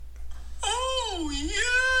Oh,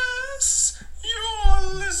 yes!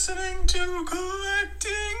 You're listening to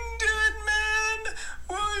Collecting Dead Man,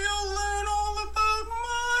 where you'll learn all about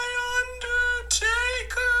my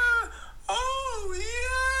Undertaker! Oh,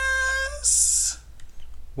 yes!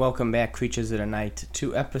 Welcome back, Creatures of the Night,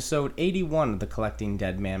 to episode 81 of the Collecting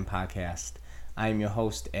Dead Man podcast. I am your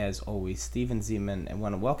host, as always, Steven Zeman, and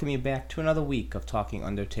want to welcome you back to another week of talking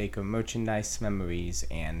Undertaker merchandise, memories,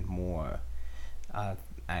 and more.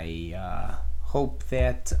 I hope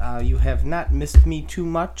that you have not missed me too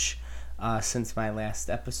much since my last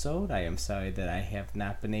episode. I am sorry that I have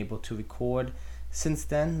not been able to record since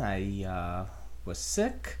then. I was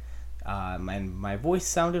sick. My voice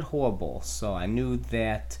sounded horrible, so I knew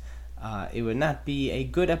that it would not be a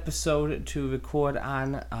good episode to record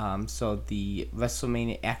on. So the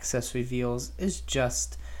WrestleMania Access reveals is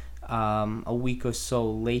just a week or so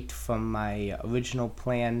late from my original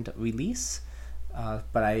planned release,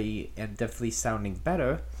 but I am definitely sounding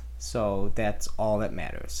better, so that's all that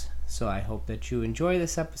matters. So I hope that you enjoy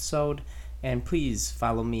this episode, and please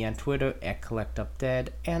follow me on Twitter at CollectUpDead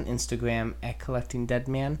and Instagram at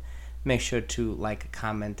CollectingDeadman. Make sure to like,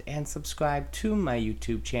 comment, and subscribe to my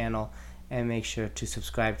YouTube channel, and make sure to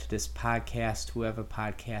subscribe to this podcast wherever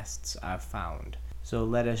podcasts are found. So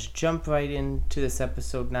let us jump right into this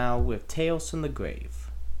episode now with Tales from the Grave.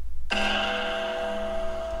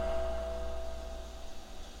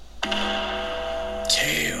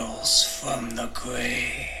 Tales from the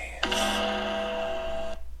Grave.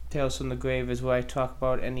 Tales from the Grave is where I talk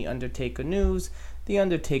about any Undertaker news, the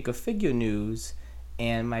Undertaker figure news,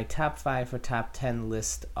 and my top 5 or top 10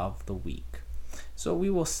 list of the week. So we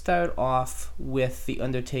will start off with the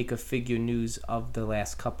Undertaker figure news of the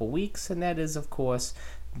last couple weeks, and that is, of course,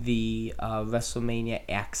 the WrestleMania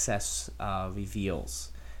Access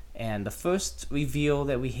reveals. And the first reveal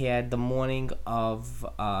that we had the morning of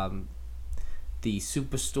the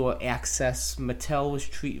Superstore Access,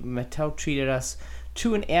 Mattel treated us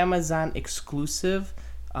to an Amazon exclusive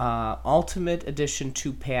Ultimate Edition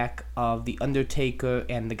 2-pack of The Undertaker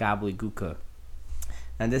and the Gobbledygooker.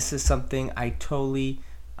 And this is something I totally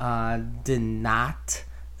did not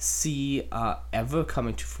see ever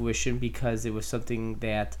coming to fruition, because it was something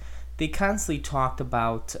that they constantly talked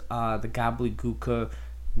about, the Gobbledygooker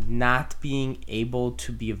not being able to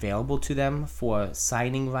be available to them for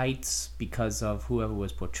signing rights because of whoever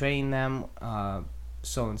was portraying them,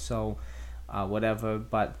 so-and-so, whatever,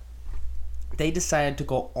 but they decided to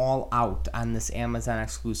go all out on this Amazon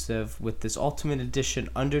exclusive with this Ultimate Edition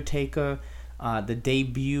Undertaker, the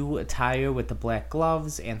debut attire with the black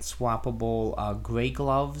gloves and swappable gray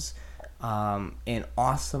gloves, an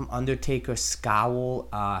awesome Undertaker scowl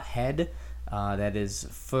head that is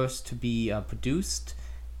first to be produced,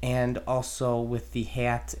 and also with the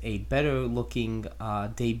hat, a better looking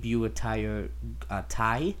debut attire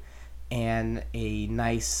tie, and a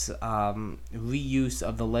nice reuse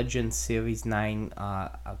of the Legends Series 9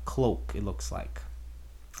 cloak, it looks like.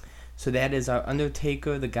 So that is our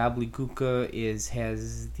Undertaker. The Gobbledygooker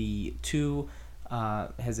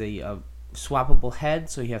has a swappable head,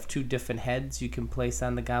 so you have two different heads you can place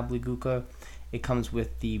on the Gobbledygooker. It comes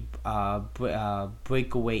with the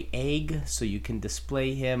breakaway egg, so you can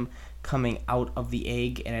display him coming out of the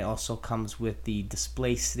egg, and it also comes with the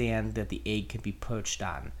display stand that the egg can be perched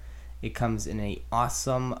on. It comes in an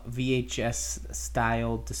awesome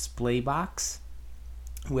VHS-style display box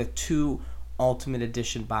with two Ultimate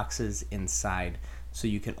Edition boxes inside. So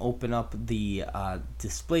you can open up the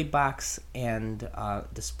display box and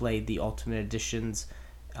display the Ultimate Editions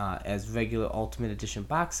as regular Ultimate Edition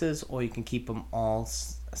boxes, or you can keep them all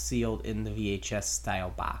sealed in the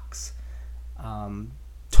VHS-style box.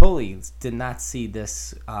 Totally did not see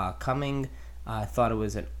this coming. I thought it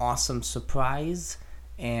was an awesome surprise,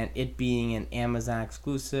 and it being an Amazon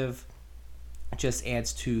exclusive just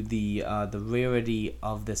adds to the rarity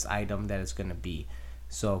of this item that it's going to be.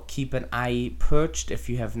 So keep an eye perched if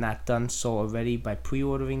you have not done so already by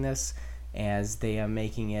pre-ordering this, as they are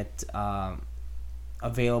making it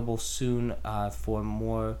available soon for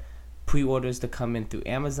more pre-orders to come in through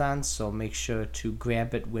Amazon. So make sure to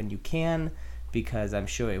grab it when you can, because I'm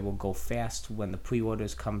sure it will go fast when the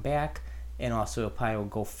pre-orders come back, and also it probably will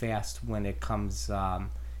go fast when it comes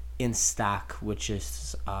in stock, which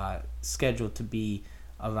is scheduled to be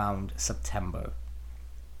around September.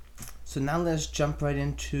 So now let's jump right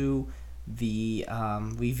into the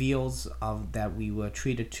reveals of that we were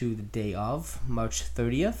treated to the day of, March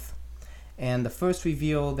 30th. And the first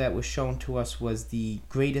reveal that was shown to us was the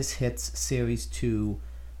Greatest Hits Series 2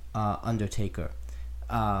 Undertaker.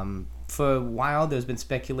 For a while, there's been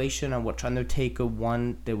speculation on which Undertaker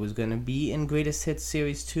one there was going to be in Greatest Hits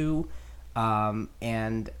Series 2.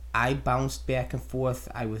 And I bounced back and forth.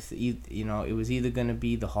 It was either going to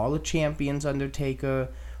be the Hall of Champions Undertaker,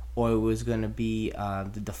 or it was going to be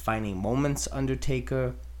the Defining Moments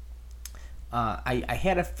Undertaker. I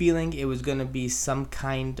had a feeling it was going to be some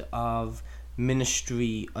kind of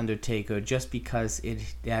Ministry Undertaker, just because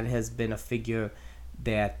that has been a figure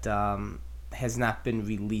that has not been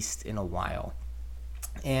released in a while.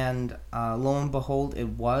 And lo and behold, it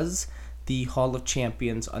was the Hall of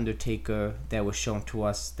Champions Undertaker that was shown to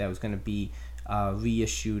us, that was going to be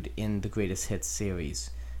reissued in the Greatest Hits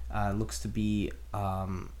series. Looks to be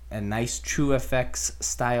a nice True FX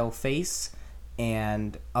style face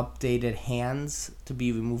and updated hands to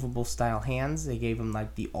be removable style hands. They gave him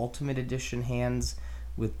like the Ultimate Edition hands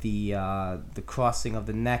with the crossing of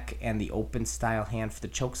the neck and the open style hand for the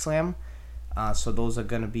chokeslam. So those are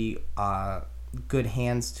going to be good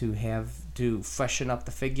hands to have to freshen up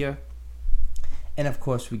the figure. And of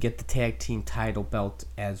course, we get the tag team title belt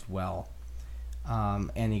as well.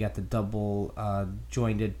 And you got the double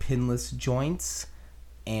jointed pinless joints.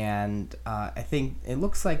 And I think it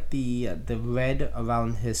looks like the red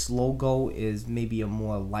around his logo is maybe a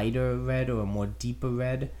more lighter red or a more deeper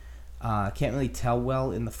red. Can't really tell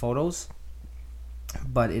well in the photos,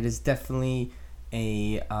 but it is definitely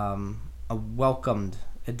a welcomed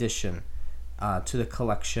addition to the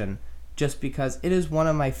collection, just because it is one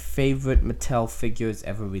of my favorite Mattel figures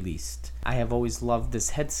ever released. I have always loved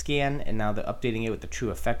this head scan, and now they're updating it with the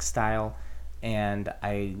True FX style, and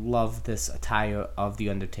I love this attire of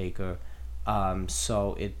The Undertaker.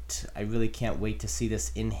 So I really can't wait to see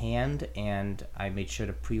this in hand, and I made sure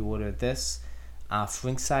to pre-order this for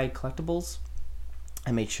Ringside Collectibles.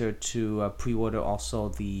 I made sure to pre-order also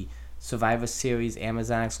the Survivor Series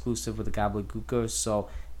Amazon exclusive with the Gobbledygooker. So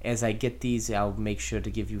as I get these, I'll make sure to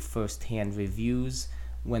give you first-hand reviews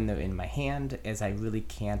when they're in my hand, as I really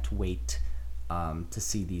can't wait to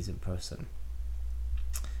see these in person.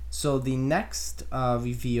 So the next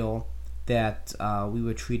reveal that we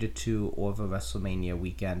were treated to over WrestleMania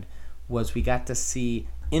weekend was we got to see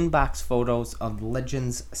inbox photos of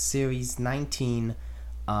Legends Series 19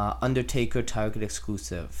 Undertaker Target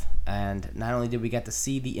exclusive. And not only did we get to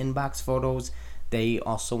see the inbox photos, they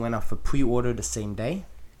also went up for pre-order the same day.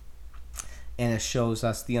 And it shows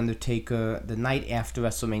us The Undertaker the night after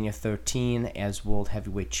WrestleMania 13 as World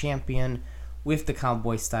Heavyweight Champion, with the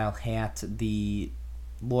cowboy-style hat, the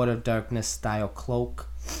Lord of Darkness-style cloak,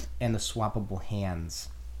 and the swappable hands.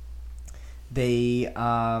 They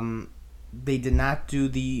did not do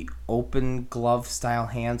the open glove-style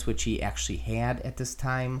hands, which he actually had at this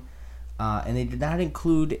time. And they did not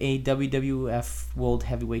include a WWF World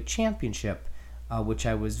Heavyweight Championship, which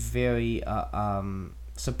I was very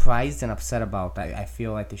surprised and upset about. I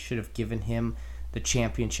feel like they should have given him the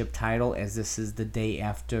championship title, as this is the day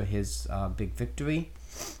after his big victory.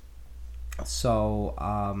 So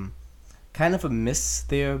kind of a miss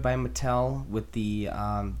there by Mattel with the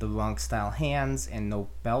wrong style hands and no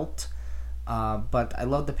belt. But I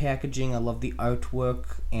love the packaging. I love the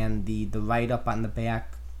artwork, and the write-up on the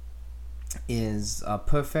back is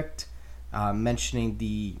perfect. Mentioning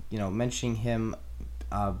him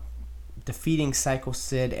defeating Psycho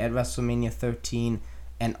Sid at WrestleMania 13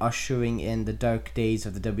 and ushering in the dark days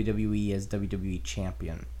of the WWE as WWE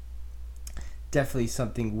champion. Definitely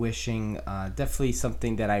something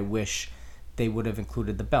that I wish they would have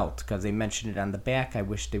included the belt, because they mentioned it on the back. I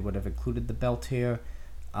wish they would have included the belt here.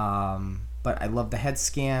 But I love the head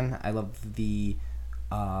scan. I love the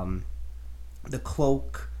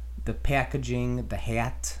cloak, the packaging, the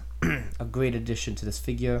hat. A great addition to this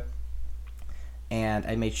figure. And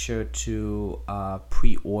I made sure to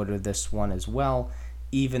pre-order this one as well,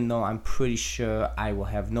 even though I'm pretty sure I will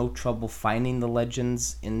have no trouble finding the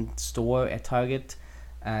Legends in store at Target,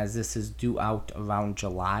 as this is due out around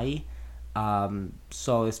July.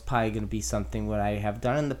 So it's probably going to be something what I have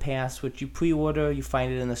done in the past, which you pre-order, you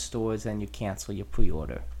find it in the stores, and you cancel your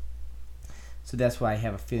pre-order. So that's why I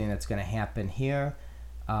have a feeling that's going to happen here.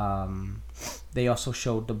 They also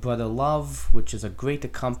showed the Brother Love, which is a great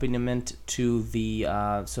accompaniment to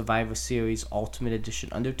the Survivor Series Ultimate Edition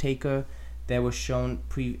Undertaker that was shown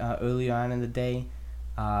earlier on in the day.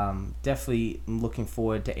 Definitely looking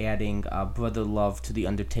forward to adding Brother Love to the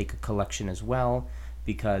Undertaker collection as well,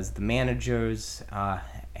 because the managers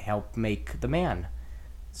help make the man.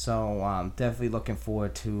 So definitely looking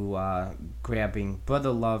forward to grabbing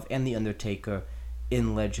Brother Love and the Undertaker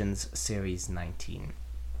in Legends Series 19.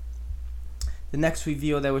 The next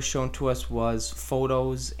reveal that was shown to us was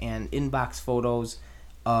photos and inbox photos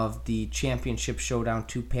of the Championship Showdown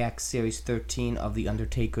 2-pack Series 13 of The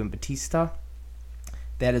Undertaker and Batista.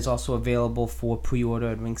 That is also available for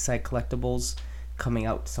pre-order at Ringside Collectibles, coming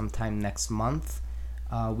out sometime next month.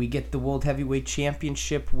 We get the World Heavyweight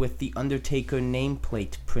Championship with the Undertaker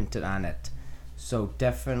nameplate printed on it. So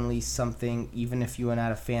definitely something, even if you are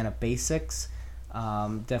not a fan of basics,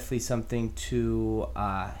 definitely something to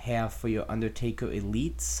have for your Undertaker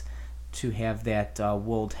elites, to have that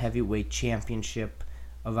World Heavyweight Championship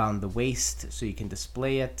around the waist so you can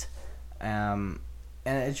display it. And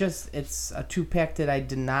it's a 2-pack that I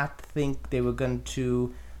did not think they were going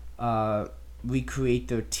to recreate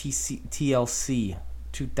their TLC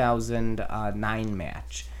 2009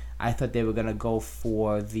 match. I thought they were going to go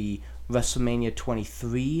for the WrestleMania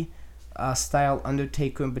 23 style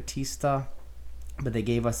Undertaker and Batista, but they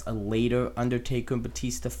gave us a later Undertaker and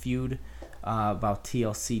Batista feud about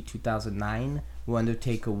TLC 2009, where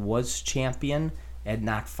Undertaker was champion and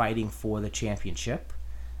not fighting for the championship.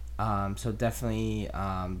 So definitely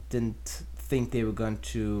didn't think they were going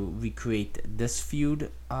to recreate this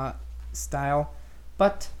feud style.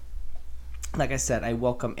 But like I said, I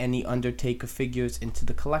welcome any Undertaker figures into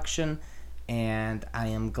the collection, and I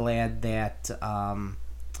am glad that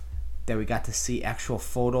that we got to see actual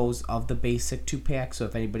photos of the basic 2-pack. So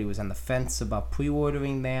if anybody was on the fence about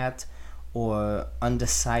pre-ordering that, or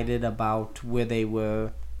undecided about where they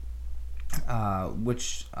were,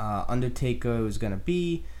 which Undertaker was going to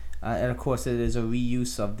be, and of course it is a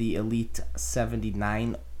reuse of the Elite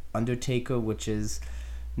 79 Undertaker, which is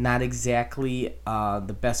not exactly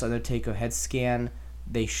the best Undertaker head scan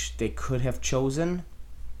they could have chosen,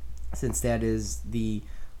 since that is the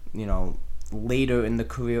later in the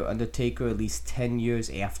career Undertaker, at least 10 years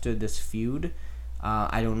after this feud.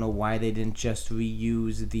 I don't know why they didn't just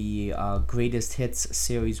reuse the Greatest Hits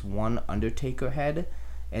Series 1 Undertaker head,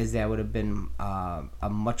 as that would have been a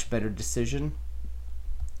much better decision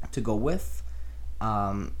to go with,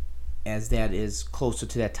 as that is closer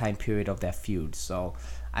to that time period of that feud. So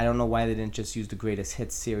I don't know why they didn't just use the Greatest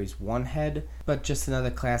Hits Series 1 head, but just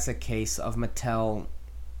another classic case of Mattel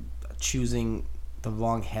choosing the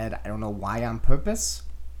wrong head. I don't know why on purpose,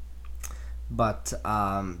 but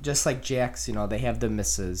just like Jax, they have the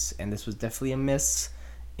misses, and this was definitely a miss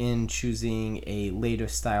in choosing a later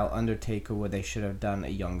style Undertaker where they should have done a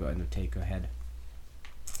younger Undertaker head.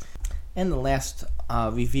 And the last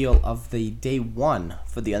reveal of the day one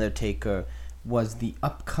for the Undertaker was the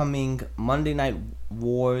upcoming Monday Night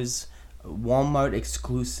Wars Walmart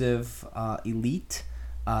exclusive Elite.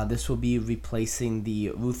 This will be replacing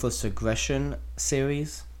the Ruthless Aggression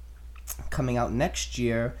series coming out next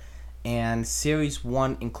year, and Series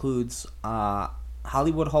 1 includes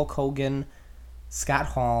Hollywood Hulk Hogan, Scott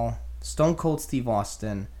Hall, Stone Cold Steve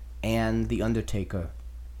Austin, and The Undertaker,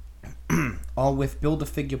 all with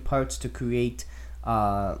Build-A-Figure parts to create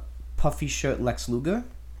Puffy Shirt Lex Luger.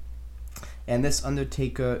 And this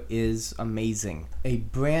Undertaker is amazing. A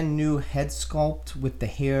brand new head sculpt with the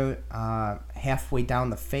hair halfway down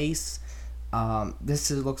the face.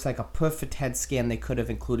 Looks like a perfect head scan they could have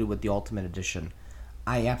included with the Ultimate Edition.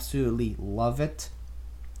 I absolutely love it.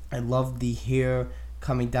 I love the hair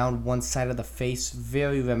coming down one side of the face,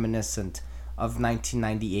 very reminiscent of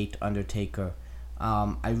 1998 Undertaker.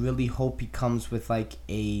 I really hope he comes with like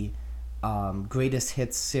a Greatest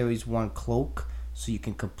Hits Series 1 cloak, so you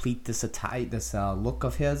can complete this look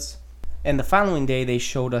of his. And the following day, they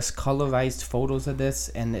showed us colorized photos of this,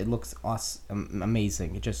 and it looks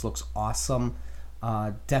amazing. It just looks awesome.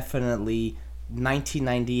 Definitely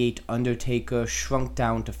 1998 Undertaker shrunk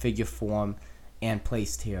down to figure form and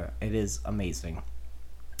placed here. It is amazing.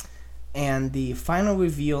 And the final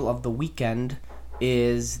reveal of the weekend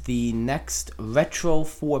is the next Retro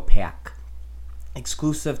 4-pack,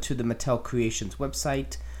 exclusive to the Mattel Creations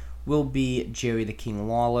website, will be Jerry the King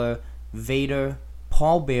Lawler, Vader,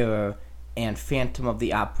 Paul Bearer, and Phantom of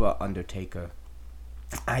the Opera Undertaker.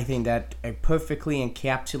 I think that it perfectly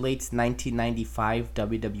encapsulates 1995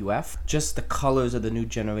 WWF. Just the colors of the new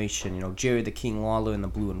generation. Jerry the King Lawler in the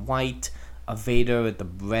blue and white, a Vader with the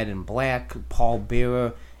red and black, Paul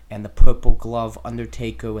Bearer and the purple glove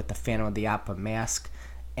Undertaker with the Phantom of the Opera mask.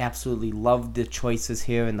 Absolutely love the choices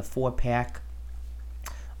here in the 4-pack.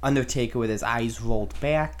 Undertaker with his eyes rolled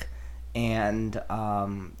back, and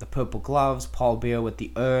the purple gloves, Paul Bearer with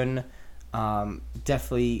the urn.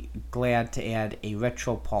 Definitely glad to add a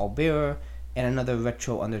retro Paul Bearer and another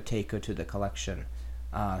retro Undertaker to the collection.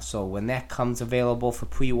 So when that comes available for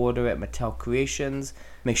pre-order at Mattel Creations,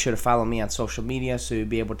 make sure to follow me on social media so you'll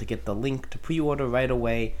be able to get the link to pre-order right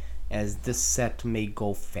away, as this set may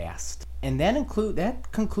go fast. And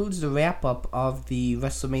that concludes the wrap-up of the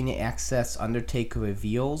WrestleMania Access Undertaker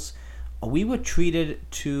reveals. We were treated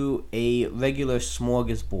to a regular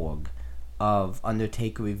smorgasbord of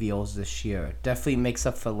Undertaker reveals this year. Definitely makes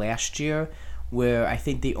up for last year, where I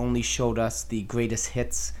think they only showed us the Greatest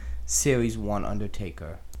Hits Series 1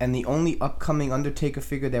 Undertaker. And the only upcoming Undertaker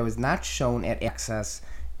figure that was not shown at Access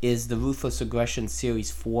is the Ruthless Aggression Series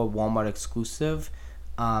 4 Walmart exclusive.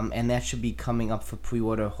 And that should be coming up for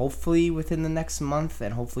pre-order hopefully within the next month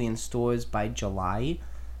and hopefully in stores by July.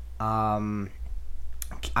 I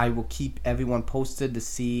will keep everyone posted to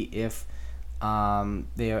see if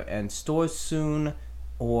they're in stores soon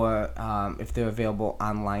or if they're available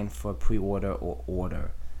online for pre-order or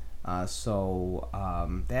order. So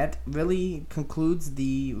that really concludes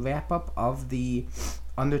the wrap-up of the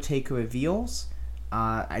Undertaker reveals.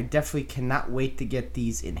 I definitely cannot wait to get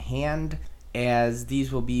these in hand, as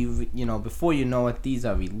these will be, before you know it, these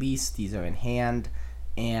are released, these are in hand,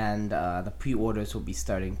 and the pre-orders will be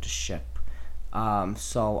starting to ship.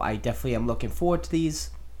 So I definitely am looking forward to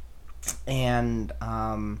these, and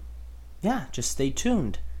just stay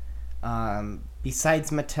tuned.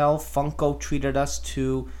 Besides Mattel, Funko treated us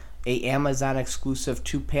to a Amazon exclusive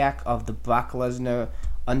 2-pack of the Brock Lesnar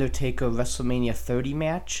Undertaker WrestleMania 30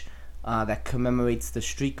 match that commemorates the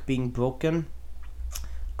streak being broken.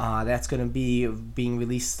 That's going to be being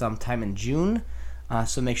released sometime in June,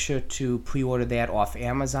 so make sure to pre-order that off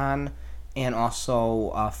Amazon. And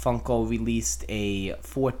also, Funko released a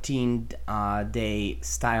 14-day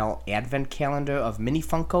style advent calendar of mini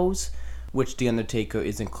Funkos, which The Undertaker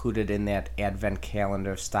is included in that advent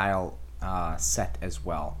calendar style set as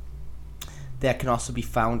well. That can also be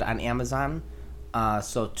found on Amazon.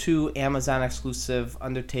 So 2 Amazon exclusive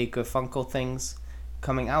Undertaker Funko things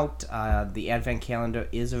coming out. The advent calendar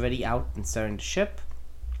is already out and starting to ship,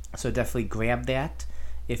 so definitely grab that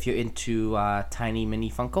if you're into tiny mini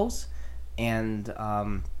Funkos. And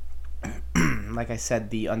like I said,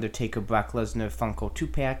 the Undertaker Brock Lesnar Funko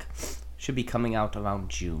 2-pack should be coming out around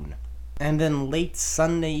June. And then late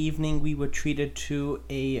Sunday evening, we were treated to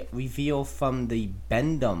a reveal from the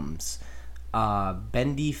Bendums,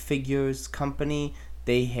 Bendy Figures Company.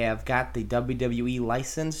 They have got the WWE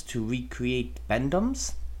license to recreate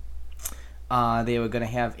Bendums. They were going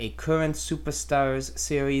to have a current Superstars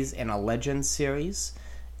series and a Legends series.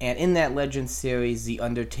 And in that Legends series, The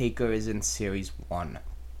Undertaker is in Series 1.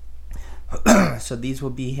 So these will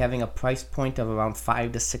be having a price point of around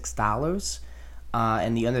 $5 to $6.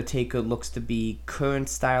 And The Undertaker looks to be current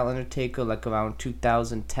style Undertaker, like around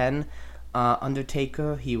 2010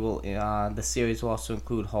 Undertaker. He will. The series will also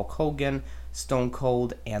include Hulk Hogan, Stone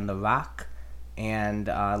Cold, and The Rock. And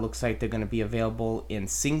looks like they're going to be available in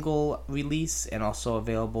single release and also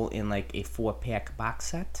available in like a 4-pack box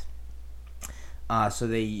set. So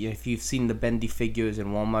if you've seen the Bendy figures in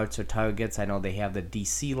Walmarts or Targets, I know they have the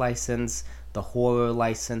DC license, the horror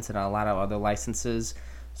license, and a lot of other licenses.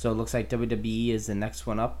 So it looks like WWE is the next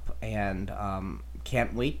one up, and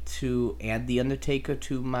can't wait to add The Undertaker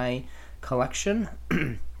to my collection,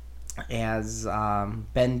 as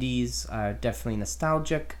Bendys are definitely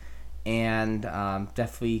nostalgic, and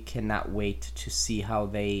definitely cannot wait to see how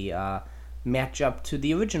they match up to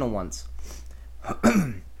the original ones.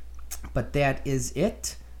 But that is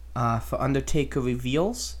it for Undertaker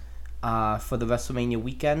reveals for the WrestleMania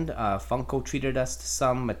weekend. Funko treated us to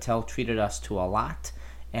some, Mattel treated us to a lot,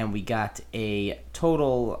 and we got a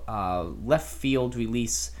total left field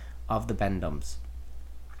release of the Bendums.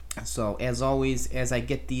 So as always, as I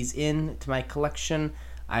get these in to my collection,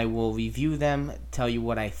 I will review them, tell you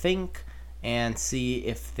what I think, and see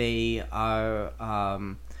if they are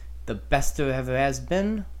the best there ever has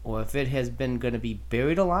been, or if it has been going to be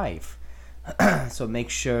buried alive. So make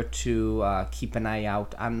sure to keep an eye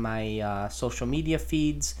out on my social media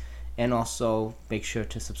feeds, and also make sure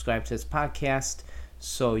to subscribe to this podcast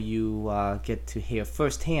so you get to hear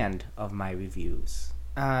firsthand of my reviews.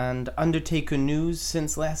 And Undertaker news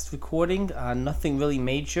since last recording, nothing really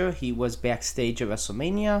major. He was backstage at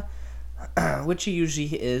WrestleMania, which he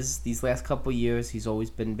usually is. These last couple years, he's always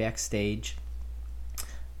been backstage.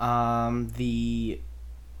 The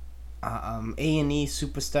A&E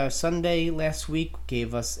Superstar Sunday last week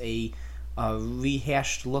gave us a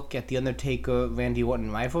rehashed look at the Undertaker Randy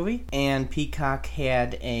Orton rivalry, and Peacock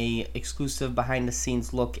had a exclusive behind the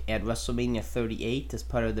scenes look at WrestleMania 38 as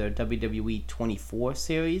part of their WWE 24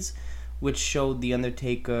 series, which showed the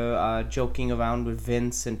Undertaker joking around with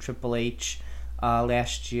Vince and Triple H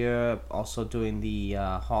last year, also doing the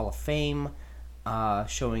Hall of Fame,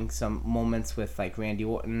 showing some moments with like Randy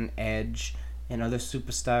Orton, Edge, and other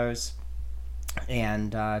superstars,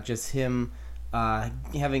 and just him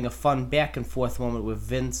having a fun back and forth moment with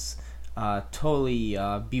Vince, totally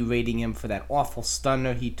berating him for that awful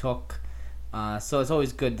stunner he took, So it's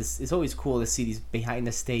always good. It's always cool to see these behind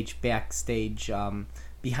the scenes backstage. I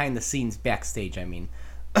mean,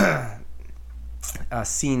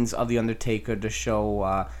 scenes of the Undertaker to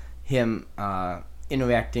show him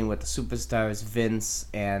interacting with the superstars, Vince,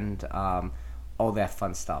 and all that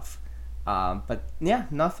fun stuff. But yeah,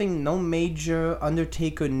 no major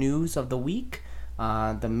Undertaker news of the week.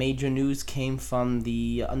 The major news came from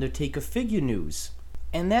the Undertaker figure news.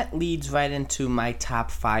 And that leads right into my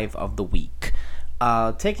top 5 of the week.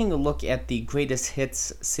 Taking a look at the Greatest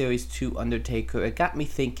Hits Series 2 Undertaker, it got me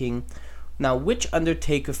thinking, now which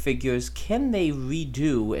Undertaker figures can they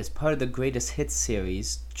redo as part of the Greatest Hits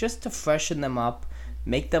series just to freshen them up,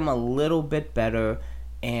 make them a little bit better,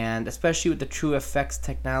 and especially with the True Effects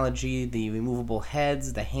technology, the removable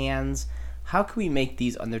heads, the hands, how can we make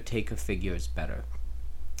these Undertaker figures better?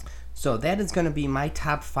 So that is going to be my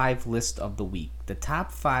top 5 list of the week. The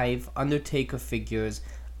top 5 Undertaker figures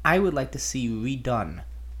I would like to see redone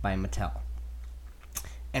by Mattel.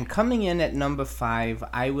 And coming in at number 5,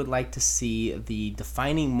 I would like to see the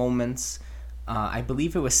Defining Moments, I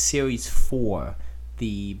believe it was Series 4,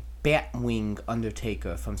 the Batwing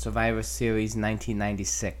Undertaker from Survivor Series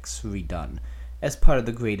 1996 redone as part of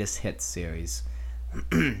the Greatest Hits series.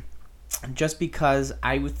 Just because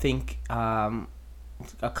I would think a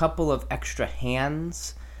couple of extra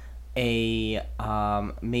hands, maybe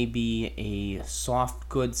a soft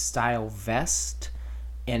goods style vest,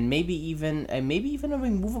 and maybe even a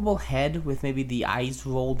removable head with maybe the eyes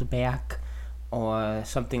rolled back or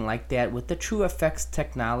something like that with the True Effects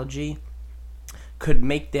technology could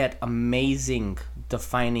make that amazing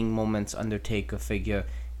Defining Moments Undertaker figure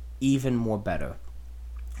even more better.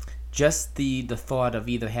 Just the thought of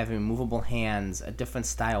either having removable hands, a different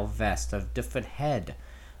style vest, a different head,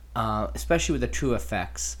 especially with the True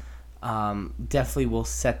Effects, definitely will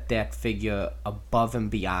set that figure above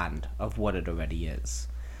and beyond of what it already is.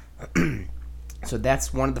 So that's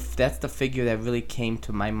the figure that really came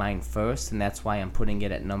to my mind first, and that's why I'm putting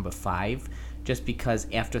it at number 5. Just because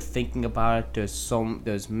after thinking about it,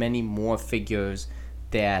 there's many more figures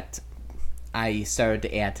that I started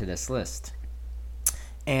to add to this list.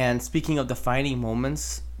 And speaking of Defining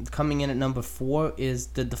Moments, coming in at number 4 is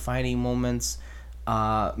the Defining Moments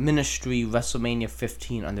Ministry WrestleMania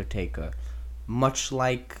 15 Undertaker. Much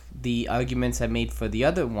like the arguments I made for the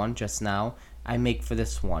other one just now, I make for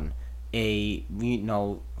this one.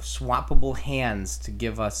 Swappable hands to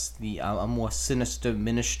give us a more sinister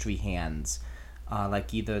ministry hands,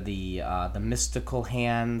 like either the mystical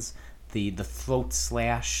hands, the throat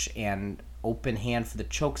slash and open hand for the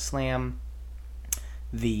choke slam,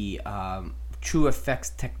 the True Effects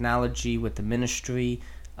technology with the ministry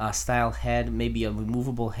style head, maybe a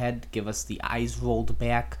removable head to give us the eyes rolled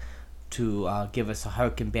back to give us a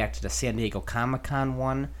harken back to the San Diego Comic-Con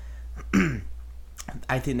one.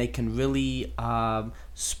 I think they can really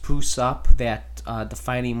spruce up that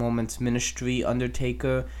Defining Moments Ministry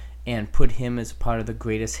Undertaker and put him as part of the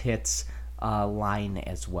Greatest Hits line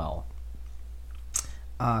as well.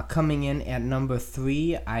 Coming in at number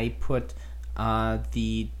 3, I put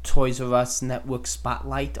the Toys R Us Network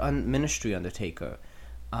Spotlight on Ministry Undertaker.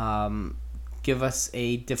 Give us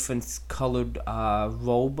a different colored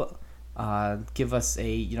robe. Give us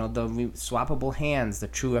the swappable hands, the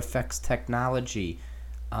True Effects technology.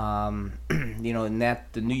 The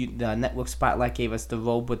Network Spotlight gave us the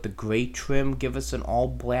robe with the gray trim. Give us an all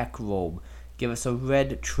black robe. Give us a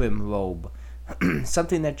red trim robe.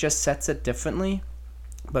 Something that just sets it differently,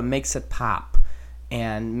 but makes it pop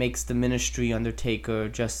and makes the Ministry Undertaker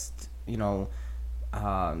just,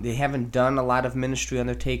 they haven't done a lot of Ministry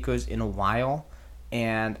Undertakers in a while.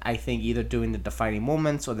 And I think either doing the Defining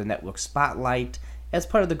Moments or the Network Spotlight as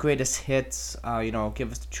part of the Greatest Hits,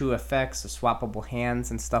 give us the True Effects, the swappable hands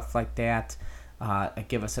and stuff like that.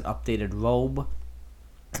 Give us an updated robe.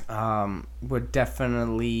 Would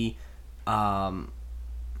definitely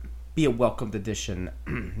be a welcomed addition,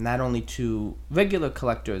 not only to regular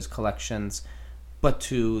collectors' collections, but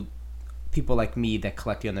to people like me that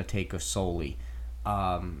collect The Undertaker solely.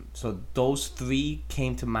 So those 3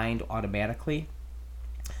 came to mind automatically.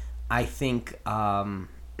 I think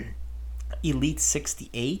Elite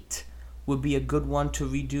 68 would be a good one to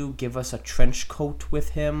redo. Give us a trench coat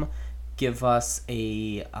with him. Give us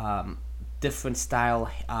a different style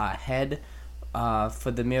head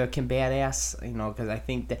for the American Badass. Because I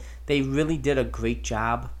think that they really did a great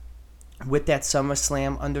job with that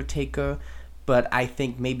SummerSlam Undertaker. But I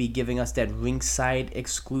think maybe giving us that ringside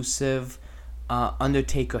exclusive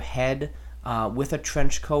Undertaker head with a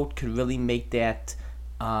trench coat could really make that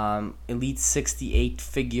Elite 68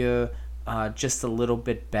 figure just a little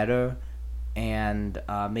bit better. and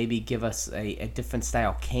maybe give us a different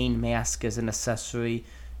style cane mask as an accessory,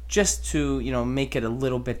 just to, make it a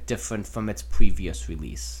little bit different from its previous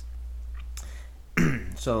release.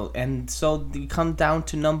 So you come down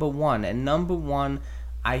to number one, and number one,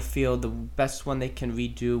 I feel the best one they can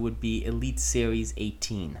redo would be Elite Series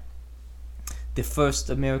 18. The first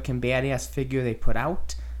American Badass figure they put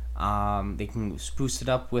out. They can spruce it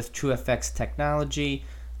up with TrueFX technology.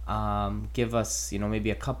 Give us,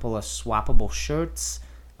 maybe a couple of swappable shirts.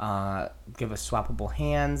 Give us swappable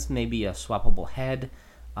hands, maybe a swappable head.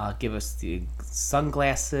 Give us the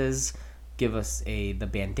sunglasses. Give us the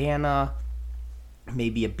bandana.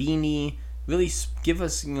 Maybe a beanie. Really give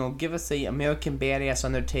us a American Badass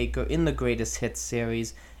Undertaker in the Greatest Hits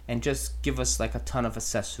series, and just give us like a ton of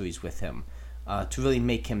accessories with him to really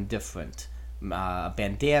make him different. A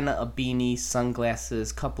bandana, a beanie,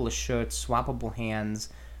 sunglasses, couple of shirts, swappable hands.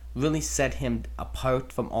 Really set him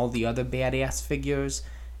apart from all the other badass figures,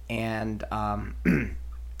 and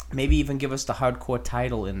maybe even give us the hardcore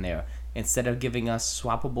title in there. Instead of giving us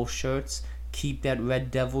swappable shirts, keep that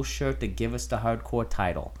Red Devil shirt to give us the hardcore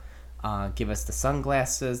title. Give us the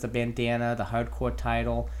sunglasses, the bandana, the hardcore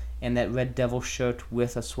title, and that Red Devil shirt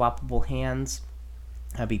with a swappable hands.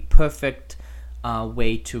 That'd be perfect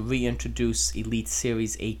way to reintroduce Elite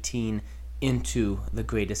Series 18 into the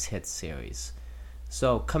Greatest Hits series.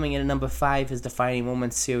 So coming in at number 5 is Defining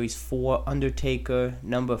Moments Series 4 Undertaker.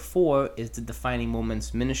 Number 4 is the Defining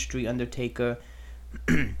Moments Ministry Undertaker.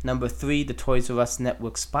 Number 3, the Toys R Us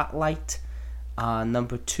Network Spotlight.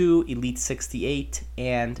 Number 2, Elite 68.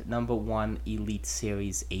 And number 1, Elite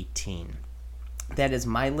Series 18. That is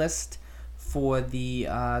my list for the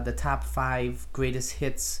top 5 Greatest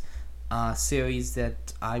Hits series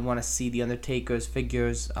that I want to see the Undertaker's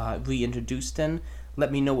figures reintroduced in. Let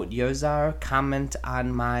me know what yours are. Comment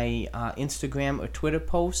on my Instagram or Twitter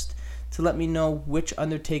post to let me know which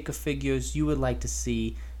Undertaker figures you would like to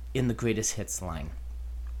see in the Greatest Hits line.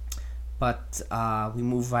 But we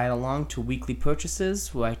move right along to weekly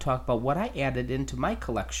purchases, where I talk about what I added into my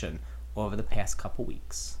collection over the past couple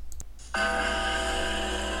weeks.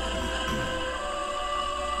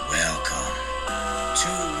 Welcome to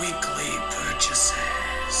weekly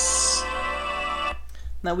purchases.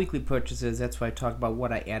 Now, weekly purchases, that's where I talk about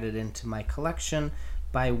what I added into my collection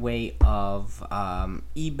by way of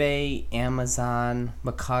eBay, Amazon,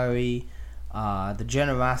 Mercari, the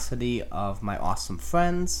generosity of my awesome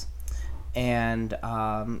friends. And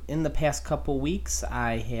in the past couple weeks,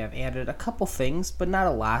 I have added a couple things, but not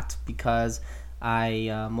a lot, because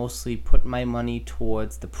I mostly put my money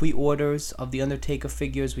towards the pre-orders of the Undertaker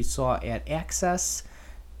figures we saw at Access,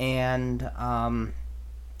 and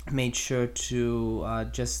made sure to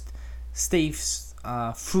just stay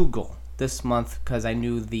frugal this month, because I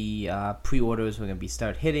knew the pre-orders were going to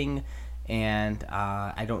start hitting, and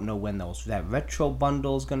I don't know when that retro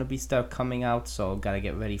bundle is going to start coming out, so got to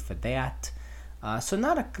get ready for that. So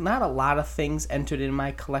not a lot of things entered in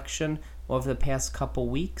my collection over the past couple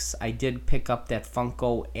weeks. I did pick up that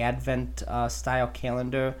Funko Advent style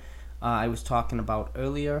calendar I was talking about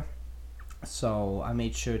earlier. So I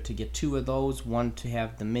made sure to get 2 of those, one to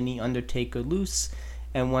have the mini Undertaker loose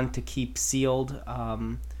and one to keep sealed.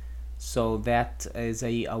 So that is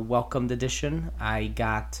a welcomed addition. I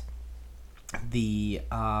got the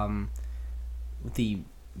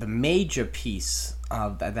major piece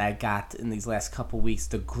that I got in these last couple weeks,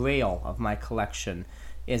 the grail of my collection,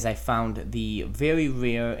 is I found the very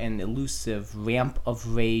rare and elusive Ramp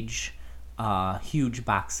of Rage huge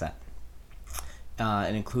box set.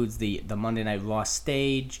 It includes the Monday Night Raw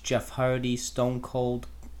stage, Jeff Hardy, Stone Cold,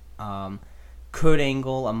 Kurt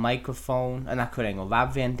Angle, a microphone,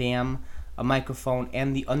 Rob Van Dam, a microphone,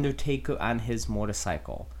 and The Undertaker on his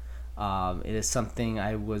motorcycle. It is something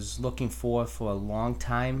I was looking for a long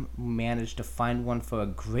time. Managed to find one for a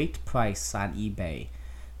great price on eBay,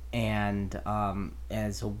 and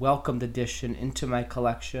as a welcomed addition into my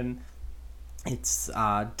collection, it's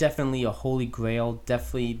definitely a holy grail,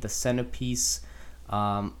 definitely the centerpiece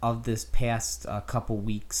of this past couple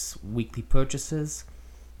weeks weekly purchases.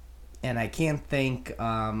 And I can't thank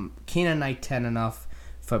Keenan Knight 10 enough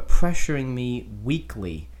for pressuring me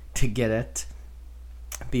weekly to get it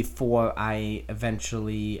before I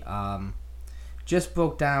eventually just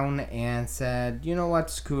broke down and said, you know what,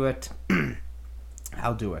 screw it,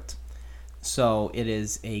 I'll do it. So it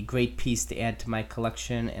is a great piece to add to my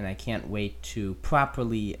collection, and I can't wait to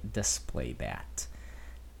properly display that.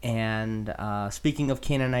 And speaking of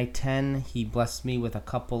Keenan Knight 10, he blessed me with a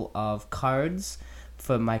couple of cards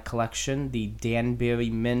for my collection. The Danbury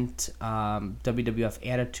Mint WWF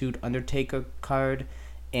Attitude Undertaker card,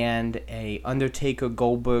 and a Undertaker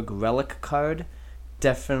Goldberg relic card.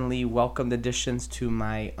 Definitely welcomed additions to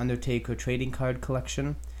my Undertaker trading card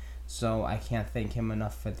collection, so I can't thank him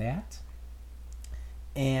enough for that.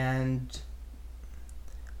 And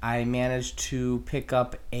I managed to pick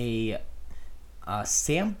up a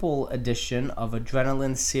sample edition of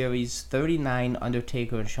Adrenaline Series 39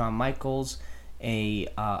 Undertaker and Shawn Michaels, a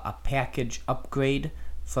package upgrade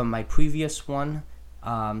from my previous one.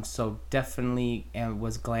 So definitely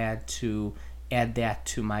was glad to add that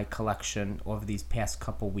to my collection over these past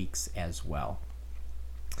couple weeks as well.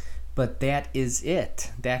 But that is it.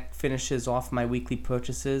 That finishes off my weekly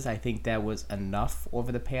purchases. I think that was enough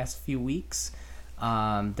over the past few weeks.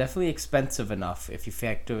 Definitely expensive enough if you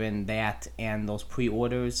factor in that and those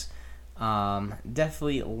pre-orders.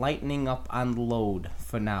 Definitely lightening up on the load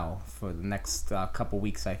for now, for the next couple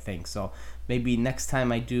weeks, I think. So maybe next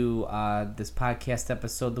time I do this podcast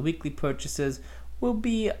episode, the weekly purchases will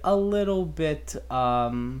be a little bit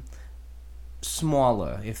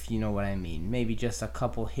smaller, if you know what I mean. Maybe just a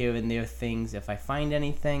couple here and there things if I find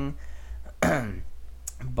anything.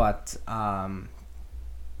 But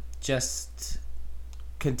just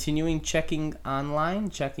continuing checking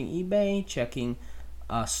online, checking eBay, checking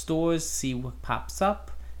stores, see what pops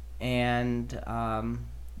up, and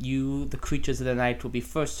you, the creatures of the night, will be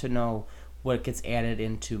first to know what gets added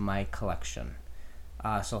into my collection.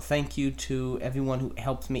 So thank you to everyone who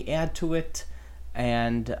helped me add to it,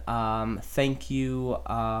 and thank you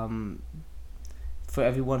for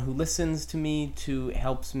everyone who listens to me, to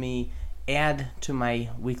helps me add to my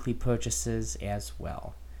weekly purchases as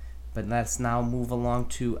well. But let's now move along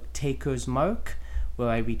to Taker's Mark, where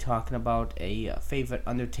I'll be talking about a favorite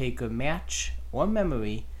Undertaker match or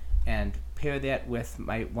memory, and pair that with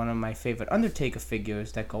one of my favorite Undertaker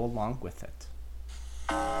figures that go along with it.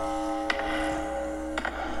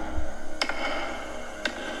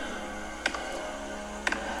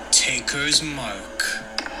 Taker's Mark.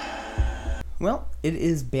 Well, it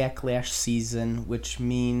is Backlash season, which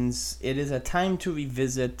means it is a time to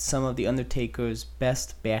revisit some of the Undertaker's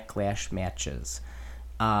best Backlash matches.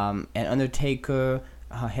 And Undertaker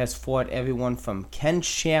has fought everyone from Ken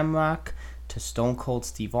Shamrock to Stone Cold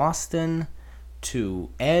Steve Austin to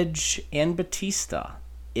Edge and Batista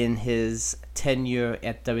in his tenure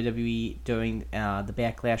at WWE during the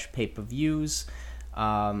Backlash pay-per-views.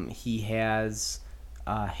 He has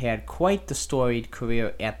had quite the storied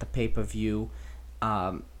career at the pay-per-view.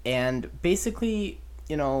 And basically,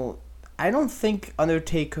 I don't think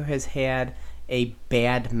Undertaker has had a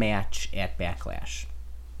bad match at Backlash.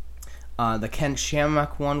 The Ken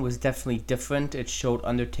Shamrock one was definitely different. It showed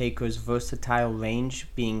Undertaker's versatile range,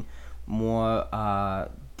 being more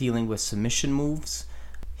dealing with submission moves.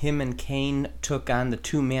 Him and Kane took on the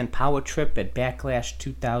two-man power trip at Backlash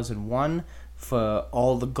 2001 for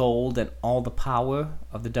all the gold and all the power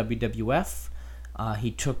of the WWF.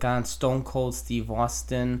 He took on Stone Cold Steve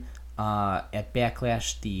Austin at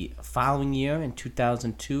Backlash the following year in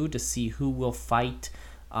 2002 to see who will fight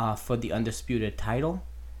for the Undisputed title.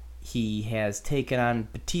 He has taken on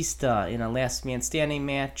Batista in a Last Man Standing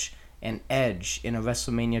match and Edge in a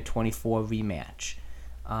WrestleMania 24 rematch.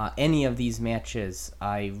 Any of these matches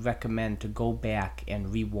I recommend to go back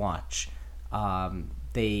and rewatch.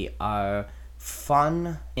 They are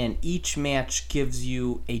fun, and each match gives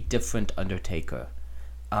you a different Undertaker.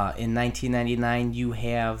 In 1999, you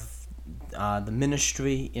have the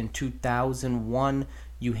Ministry. In 2001,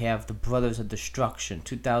 you have the Brothers of Destruction.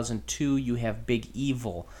 2002, you have Big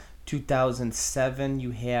Evil. 2007,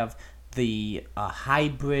 you have the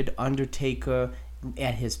hybrid Undertaker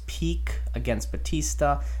at his peak against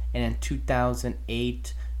Batista. And in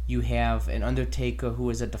 2008, you have an Undertaker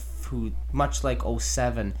who is who, much like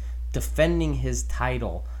 07, defending his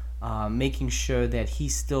title, making sure that he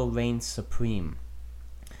still reigns supreme.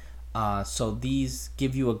 So these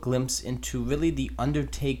give you a glimpse into really the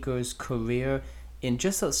Undertaker's career in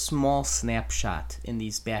just a small snapshot in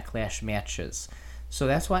these Backlash matches. So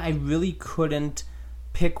that's why I really couldn't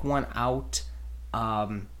pick one out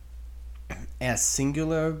as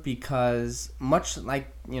singular, because much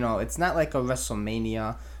like, it's not like a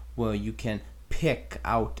WrestleMania where you can pick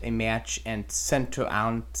out a match and center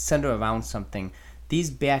around something. These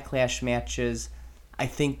Backlash matches, I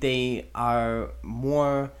think they are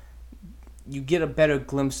more, you get a better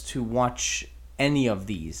glimpse to watch any of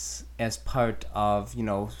these as part of,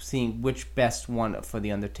 seeing which best one for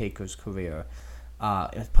the Undertaker's career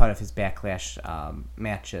as part of his Backlash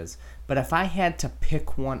matches. But if I had to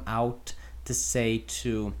pick one out to say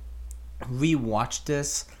to rewatch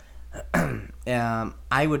this,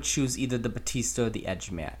 I would choose either the Batista or the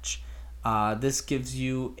Edge match. This gives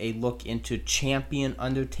you a look into champion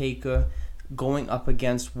Undertaker going up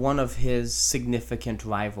against one of his significant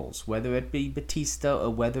rivals, whether it be Batista or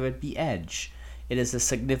whether it be Edge. It is a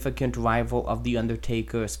significant rival of The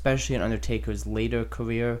Undertaker, especially in Undertaker's later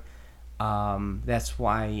career. That's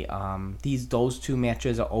why those two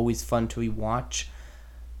matches are always fun to rewatch.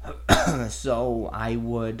 So I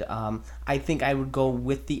think I would go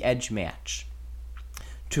with the Edge match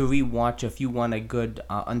to rewatch if you want a good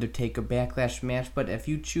Undertaker Backlash match. But if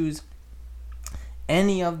you choose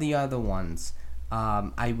any of the other ones,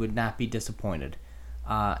 I would not be disappointed.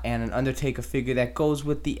 And an Undertaker figure that goes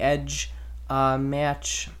with the Edge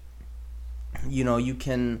match, you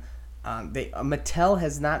can. Mattel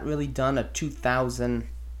has not really done a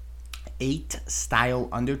 2008 style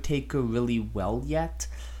Undertaker really well yet.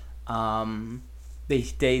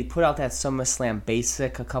 They put out that SummerSlam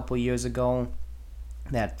Basic a couple years ago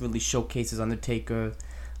that really showcases Undertaker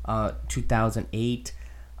 2008.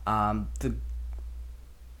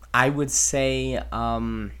 I would say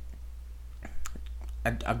a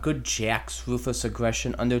good Jack's Ruthless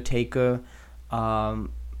Aggression Undertaker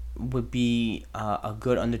would be a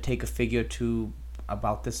good Undertaker figure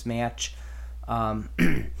about this match.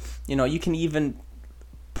 You can even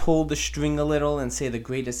pull the string a little and say the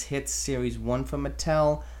Greatest Hits Series 1 from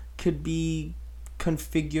Mattel could be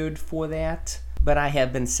configured for that. But I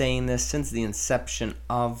have been saying this since the inception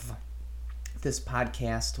of this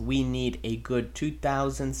podcast. We need a good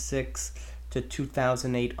 2006 to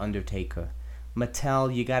 2008 Undertaker.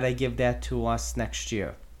 Mattel, you gotta give that to us next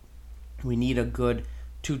year. We need a good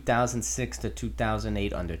 2006 to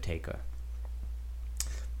 2008 Undertaker.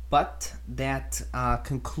 But that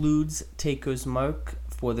concludes Taker's Mark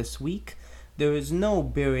for this week. There is no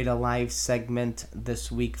Buried Alive segment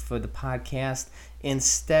this week for the podcast.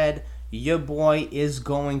 Instead, your boy is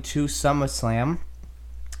going to SummerSlam.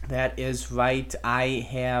 That is right. I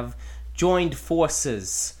have joined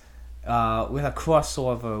forces with a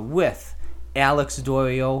crossover with Alex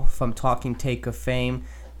Dorio from Talking Taker fame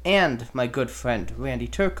and my good friend Randy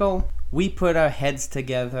Turco. We put our heads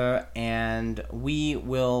together and we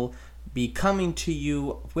will be coming to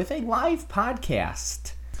you with a live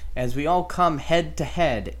podcast as we all come head to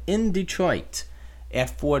head in Detroit at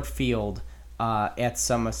Ford Field at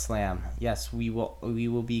SummerSlam. Yes, we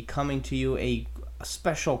will be coming to you a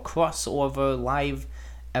special crossover live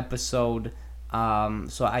episode.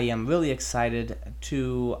 So I am really excited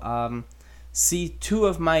to see two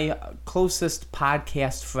of my closest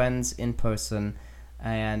podcast friends in person,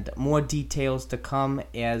 and more details to come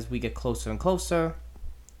as we get closer and closer.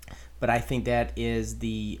 But I think that is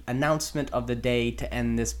the announcement of the day to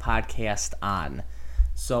end this podcast on.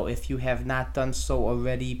 So if you have not done so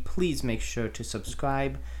already, please make sure to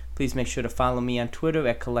subscribe. Please make sure to follow me on Twitter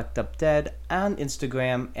at CollectUpDead, on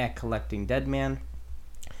Instagram at CollectingDeadman.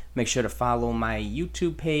 Make sure to follow my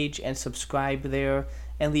YouTube page and subscribe there,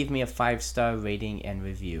 and leave me a 5-star rating and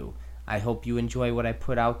review. I hope you enjoy what I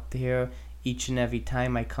put out there each and every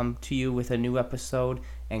time I come to you with a new episode.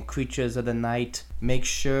 And Creatures of the Night, make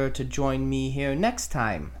sure to join me here next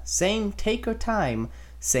time. Same Taker time,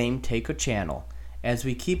 same Taker channel, as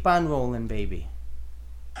we keep on rolling, baby.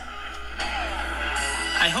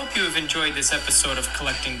 I hope you have enjoyed this episode of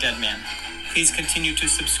Collecting Deadman. Please continue to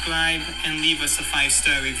subscribe and leave us a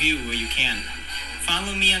 5-star review where you can.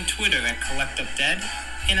 Follow me on Twitter at CollectUpDead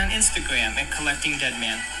and on Instagram at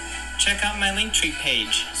CollectingDeadman. Check out my Linktree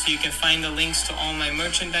page so you can find the links to all my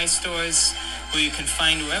merchandise stores, where you can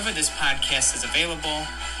find wherever this podcast is available,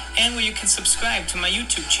 and where you can subscribe to my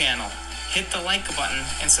YouTube channel. Hit the like button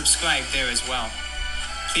and subscribe there as well.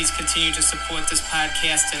 Please continue to support this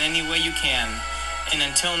podcast in any way you can. And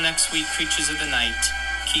until next week, Creatures of the Night,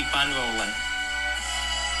 keep on rolling.